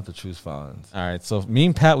 so I'm gonna have to choose Fountains. All right, so me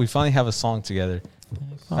and Pat, we finally have a song together.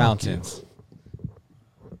 Fountains.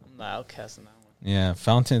 I'm the outcast in that one. Yeah,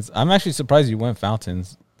 Fountains. I'm actually surprised you went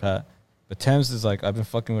Fountains, Pat. But Thames is like, I've been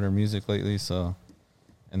fucking with her music lately, so.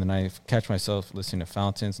 And then I catch myself listening to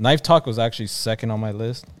Fountains. Knife Talk was actually second on my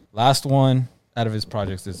list. Last one out of his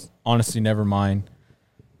projects is Honestly Nevermind.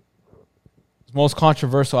 His most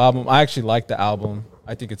controversial album. I actually like the album.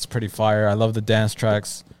 I think it's pretty fire. I love the dance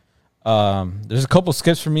tracks. There's a couple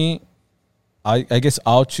skips for me. I guess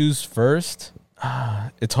I'll choose first.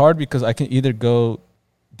 It's hard because I can either go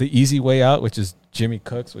the easy way out, which is Jimmy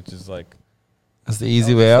Cooks, which is like, That's the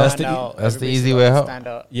easy way out. That's the- that's the Everybody easy still way has to out. Stand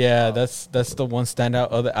out. yeah, that's the one standout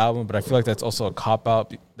of the album. But I feel like that's also a cop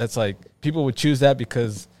out. That's like people would choose that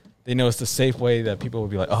because they know it's the safe way that people would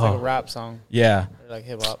be like, It's like a oh, rap song, yeah. or like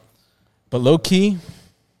hip hop. But low key,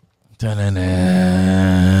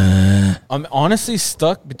 Dun-dun-dun. I'm honestly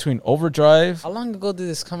stuck between Overdrive. How long ago did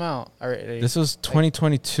this come out? Already? This was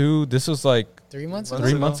 2022. This was like 3 months. 3 ago?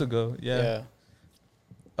 3 months ago. Yeah.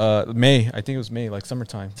 Yeah. May. I think it was May, like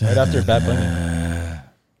summertime, right after Bad Bunny.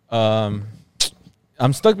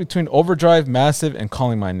 I'm stuck between Overdrive, Massive, and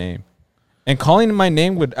Calling My Name. And Calling My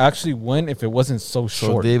Name would actually win if it wasn't so So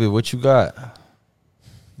short. David, what you got?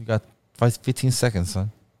 You got 15 seconds,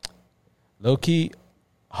 son. Low key,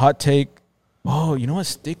 hot take. Oh, you know what?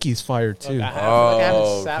 Sticky's fire too. Look, I haven't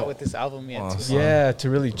Oh, sat come- with this album yet. Oh, too. son. Yeah, to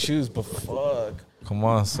really choose, but fuck. Come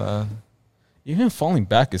on, son. Even Falling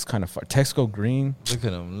Back is kind of fire. Texco Green. Look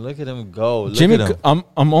at him. Look at him go. Look Jimmy, at him.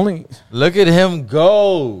 I'm only. Look at him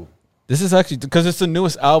go. This is actually because it's the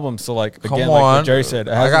newest album. So like Come again, on. like what Jerry said,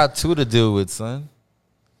 it I hasn't- got 2 to deal with, son.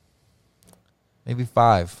 Maybe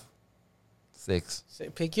 5, 6. Say,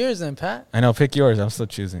 pick yours then, Pat. I know. Pick yours. I'm still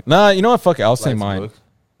choosing. Nah, you know what? Fuck it. I'll say Flight's mine. Book.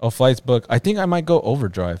 Oh, Flight's Book. I think I might go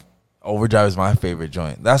Overdrive. Overdrive is my favorite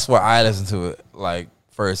joint. That's why I listen to it like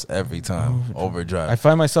first every time. Overdrive. I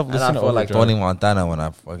find myself and I listening to feel like Overdrive. Tony Montana when I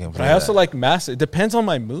fucking play But I also that. like Massive. It depends on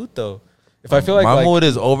my mood though. If I feel like, my mood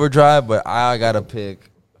is Overdrive, but I gotta pick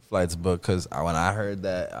Flight's Book because when I heard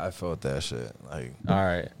that, I felt that shit. Like, all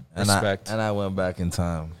right, and respect. I went back in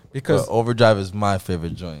time Because- but Overdrive is my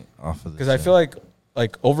favorite joint off of this. Because I feel like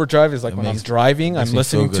like Overdrive is like It when I'm makes- driving, I'm makes me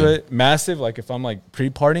listening feel to good. it. Massive, like if I'm like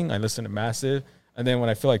pre-partying, I listen to Massive. And then when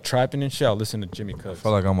I feel like trapping and shit, I'll listen to Jimmy I Cooks.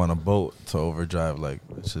 feel like I'm on a boat to Overdrive. Like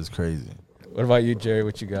this is crazy. What about you, Jerry?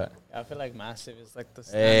 What you got? I feel like Massive is like the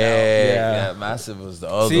standout. Hey, Yeah. yeah, Massive was the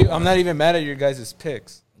other. See, one. I'm not even mad at your guys'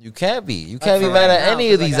 picks. You can't be. You I can't be feel mad like at now,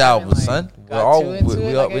 any of 'cause, these like, I haven't, albums, like, son. got We're all too into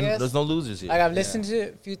it, like, I guess. there's no losers here. Like I've listened to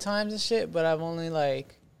it a few times and shit, but I've only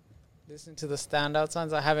like listened to the standout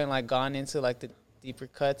songs. I haven't like gone into like the deeper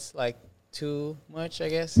cuts like too much, I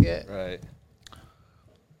guess, yet. Right.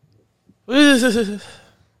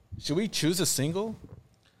 Should we choose a single?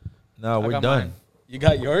 No, I we're got done. mine. You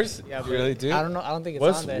got yours? Yeah, You but really do? I don't know. I don't think it's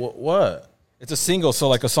What's on there. what? It's a single, so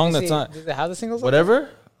like a song that's not. Does it have the singles? on Whatever.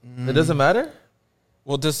 It doesn't matter.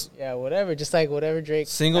 Well, just there? Yeah, whatever. Just like whatever Drake.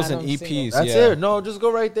 singles and random EPs. single. That's Yeah. it. No, just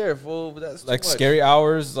go right there, fool. That's too like much. Scary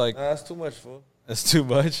Hours. Like Nah, that's too much, fool. that's too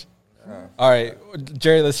much. Nah. All right,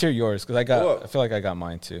 Jerry, let's hear yours because What? I feel like I got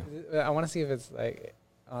mine too. I want to see if it's like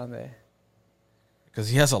on there. Because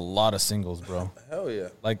he has a lot of singles, bro. Hell yeah.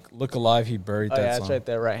 Like Look Alive, he buried Oh that yeah, song. it's right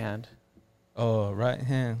there, right hand. Oh, right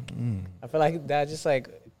hand. I feel like that just like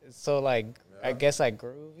it's so like I guess like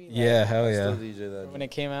groovy. Like, Yeah, hell I yeah. still DJ that. When it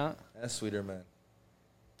came out. That's sweeter, man.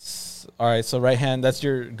 All right, so right hand, that's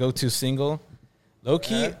your go-to single. Low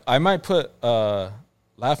key, Yeah. I might put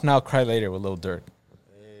Laugh Now, Cry Later with Lil Durk.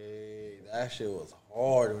 Hey, that shit was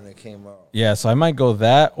hard when it came out. Yeah, so I might go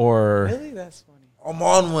that or. Really, that's funny. I'm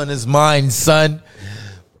on one is mine, son.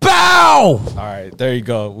 Bow! All right, there you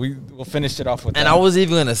go. We'll finish it off with And that. I was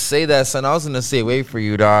even gonna say that, son. I was gonna say, wait for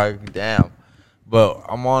you, dog. Damn. But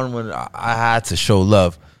I'm on when I had to show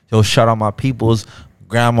love. Yo, shout out my people's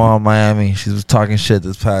grandma in Miami. She was talking shit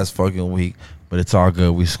this past fucking week, but it's all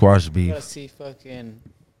good. We squashed We beef. gotta see fucking.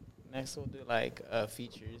 Next we'll do like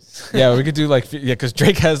features. Yeah, we could do like because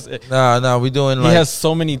Drake has Nah, we doing he like has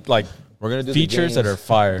so many like we're gonna do features that are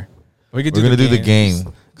fire. We could we're gonna do the game.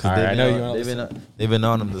 All Cause right, I know you they've want been they've been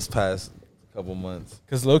on them this past couple months.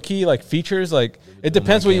 because low key like features like it doing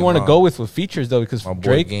depends my what you game want to wrong. go with features though because My boy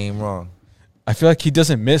Drake game wrong. I feel like he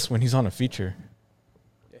doesn't miss when he's on a feature.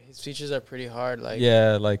 Yeah, his features are pretty hard. Like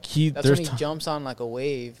Yeah, like that's there's when he jumps on like a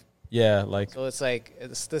wave. yeah, like So it's like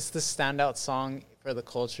it's this standout song for the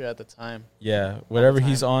culture at the time. yeah, whatever time.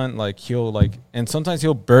 he's on, like he'll like, and sometimes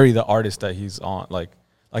he'll bury the artist that he's on, like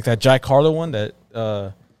that Jack Harlow one that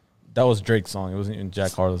was Drake's song. It wasn't even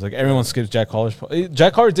Jack Harlow's. Like everyone skips Jack Harlow's.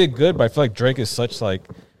 Jack Harlow did good, but I feel like Drake is such like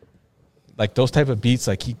those type of beats.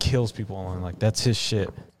 Like he kills people on. Like that's his shit.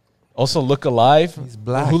 Also, Look Alive. He's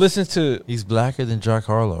black. Who listens to? He's blacker than Jack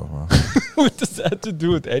Harlow, bro. What does that have to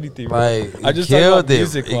do with anything? Bro? Like I just talk about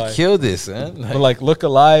music. It wise. killed this, man. But like Look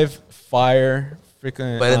Alive, Fire,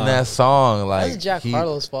 freaking. But in that song, like That's Jack he-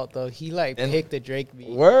 Harlow's fault though. He like And- picked the Drake beat.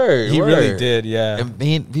 Word, he really word. did. Yeah. And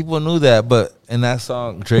people knew that, but in that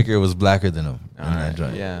song, Draker was blacker than him. In that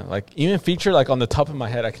joint. Yeah, like even feature like on the top of my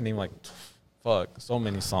head, I can name like so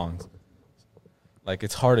many songs. Like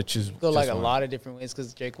it's hard to choose. Go just like a one. lot of different ways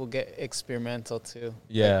because Drake will get experimental too.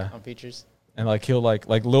 Yeah. like, on features. And like he'll like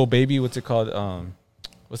Lil Baby. What's it called?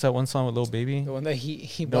 What's that one song with Lil Baby? The one that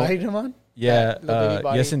he No. bodied him on. Yeah. Lil Baby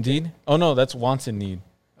body. Yes, indeed. Oh no, that's Wants in Need.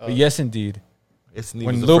 Oh. But Yes, indeed. It's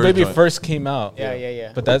When Lil Baby first came out.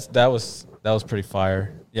 Yeah. But that was pretty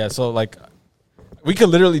fire. Yeah. So like, we could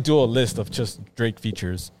literally do a list of just Drake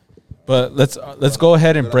features. But let's go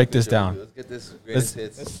ahead and break this down. Let's get this Let's- greatest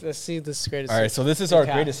hits. Let's see this greatest. All right. So this is Big our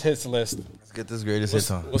Cat. greatest hits list. Let's get this greatest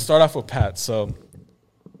hits on. We'll start off with Pat. So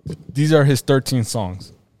these are his 13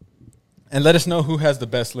 songs. And let us know who has the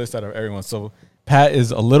best list out of everyone. So Pat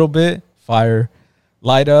is A Little Bit, Fire,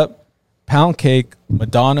 Light Up, Pound Cake,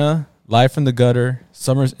 Madonna, Live from the Gutter,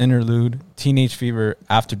 Summer's Interlude, Teenage Fever,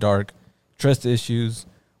 After Dark, Trust Issues,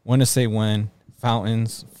 When to Say When,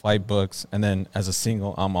 Fountains, Flight Books, and then as a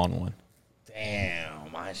single, I'm On One.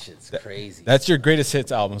 Damn, my shit's crazy. That's your greatest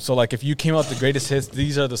hits album. So like if you came out the greatest hits,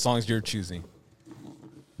 these are the songs you're choosing.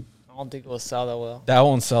 I don't think it will sell that well. That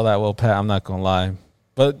won't sell that well, Pat. I'm not gonna lie,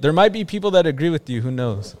 but there might be people that agree with you. Who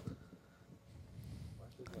knows?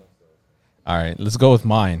 All right, let's go with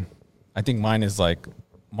mine. I think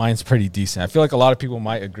mine's pretty decent. I feel like a lot of people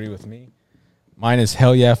might agree with me. Mine is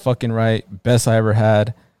Hell Yeah, Fucking Right, Best I Ever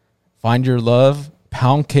Had, Find Your Love,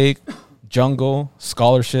 Pound Cake, Jungle,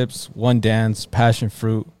 Scholarships, One Dance, Passion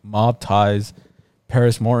Fruit, Mob Ties,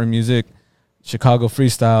 Paris Morton Music, Chicago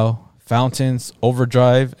Freestyle, Fountains,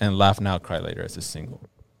 Overdrive, and Laugh Now, Cry Later as a single.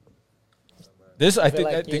 This I I feel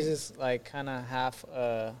think like yours is like kind of half.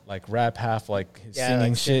 like rap, half like his Yeah,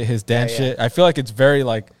 singing like shit, his dance yeah. shit. I feel like it's very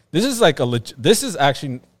like this is like this is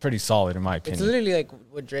actually pretty solid in my It's opinion. literally like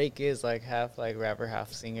what Drake is, like half like rapper,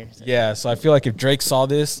 half singer. Yeah, so I feel like if Drake saw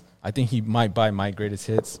this, I think he might buy My Greatest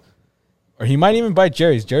Hits, or he might even buy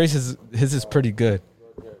Jerry's. Jerry's his is pretty good,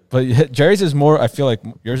 but Jerry's is more. I feel like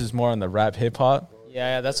yours is more on the rap hip hop.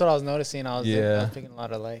 Yeah, that's what I was noticing. I was picking a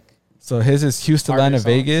lot of like. So his is Houston, Harder Atlanta, songs.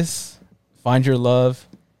 Vegas, Find Your Love,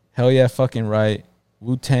 Hell Yeah, Fucking Right,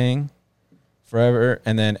 Wu-Tang, Forever,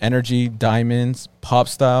 and then Energy, Diamonds, Pop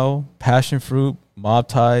Style, Passion Fruit, Mob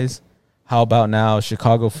Ties, How About Now,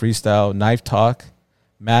 Chicago Freestyle, Knife Talk,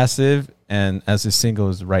 Massive, and as his single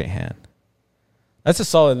is Right Hand. That's a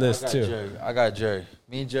solid list too. I got Jerry.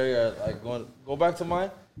 Me and Jerry are like going. Go back to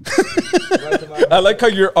mine. Go back to mine. I like how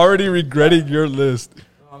you're already regretting your list.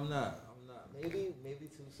 No, I'm not. Maybe 2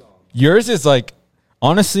 songs. Yours is like,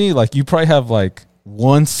 honestly, like you probably have like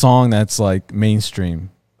one song that's like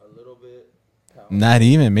mainstream. A little bit. Not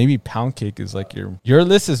even. Maybe Pound Cake is like your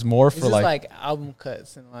list is more This for is like, like album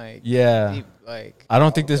cuts and like yeah. deep, like I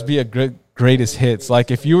don't think this be a greatest hits.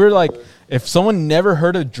 Like if you were like, if someone never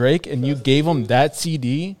heard of Drake and you gave them that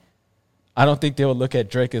CD, I don't think they would look at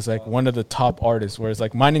Drake as like one of the top artists. Whereas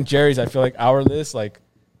like mine and Jerry's, I feel like our list like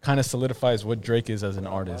kind of solidifies what Drake is as an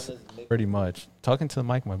artist, pretty much. Talking to the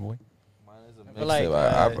mic, my boy. Mine is a I feel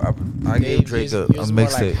like, mixtape. I gave Drake a yours more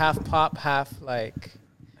like mixtape. half pop, half like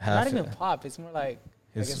Half not even it. pop. It's more like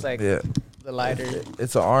I His- guess like Yeah, the lighter.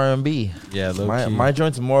 it's an R&B. Yeah, low My key. my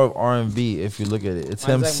joint's more of R&B. If you look at it, it's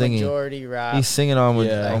Mine's him like singing. majority rap. He's singing on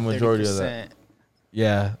Yeah. on majority of that. 30%.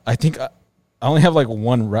 Yeah, I think I only have like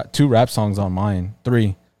two rap songs on mine.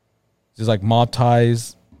 3. Just like Mob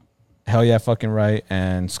Ties, Hell Yeah, Fucking Right,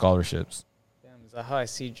 and Scholarships. Damn, is that how I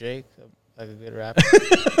see Drake? Like a good rapper.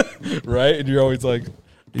 Right? And you're always like,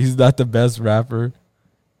 he's not the best rapper.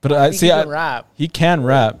 But I think see, he can rap. he can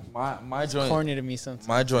rap. My It's joint. corny to me sometimes.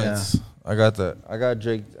 My joints. I got that. I got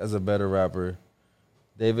Drake as a better rapper.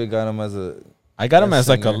 David got him as a I got him best as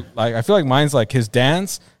like singer. I feel like mine's like his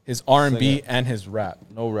dance, his R&B, Singer. and his rap.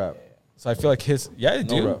 no rap. So I feel like his, yeah,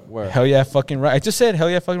 dude. rap. Where? Hell Yeah, Fucking Right. I just said Hell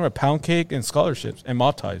Yeah, Fucking Right, Pound Cake, and Scholarships, and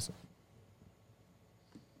Mob Ties.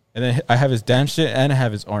 And then I have his dance shit, and I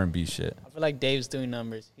have his R&B shit. I feel like Dave's doing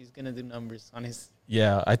numbers. He's gonna do numbers on his.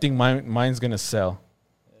 Yeah, I think mine's gonna sell.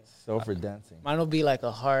 So for dancing. Mine will be like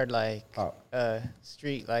a hard like Oh.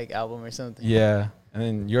 street like album or something. Yeah, and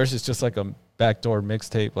then yours is just like a backdoor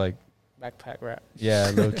mixtape, like, Backpack rap.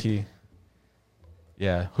 yeah, low key.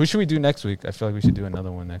 Yeah, who should we do next week? I feel like we should do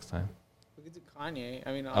another one next time. We could do Kanye.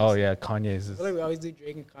 I mean, Oh honestly, yeah, Kanye's. I feel like we always do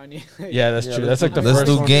Drake and Kanye. Yeah, that's true. That's like the Let's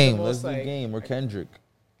first do one. game. The Let's most, do like- game. Or Kendrick.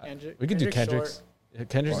 Kendrick. We could do Kendrick's. short. Yeah,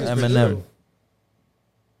 Kendrick's Or is Eminem. pretty short.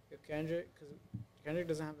 If Kendrick, because Kendrick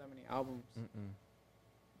doesn't have that many albums.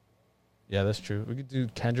 Yeah, that's true. We could do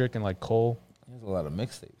Kendrick and like Cole. He has a lot of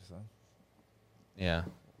mixtapes. Huh? Yeah,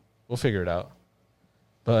 we'll figure it out.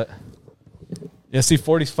 But yeah, see,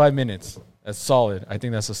 45 minutes. That's solid. I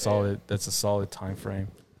think that's a solid. That's a solid time frame.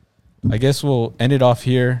 I guess we'll end it off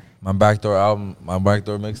here. My backdoor album, my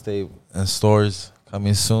backdoor mixtape in stores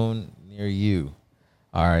coming soon near you.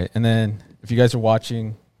 All right, and then if you guys are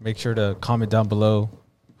watching, make sure to comment down below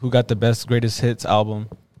who got the best greatest hits album,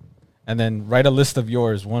 and then write a list of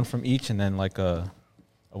yours, one from each, and then like a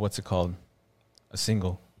what's it called, a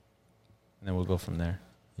single, and then we'll go from there.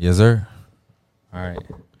 Yes, sir. All right.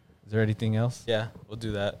 Is there anything else? Yeah, we'll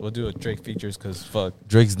do that. We'll do a Drake features because fuck,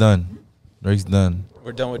 Drake's done. Drake's done.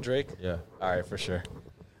 we're done with Drake. Yeah. All right, for sure.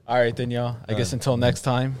 All right, then, y'all. I guess until next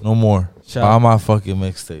time. No more. Shout Buy out. my fucking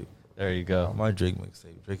mixtape. There you Buy go. my Drake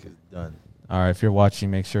mixtape. Drake is done. All right, if you're watching,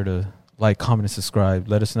 make sure to like, comment, and subscribe.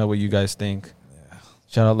 Let us know what you guys think. Yeah.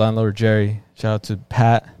 Shout out Landlord Jerry. Shout out to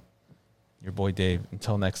Pat. Your boy Dave.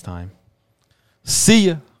 Until next time. See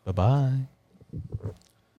ya. Bye-bye.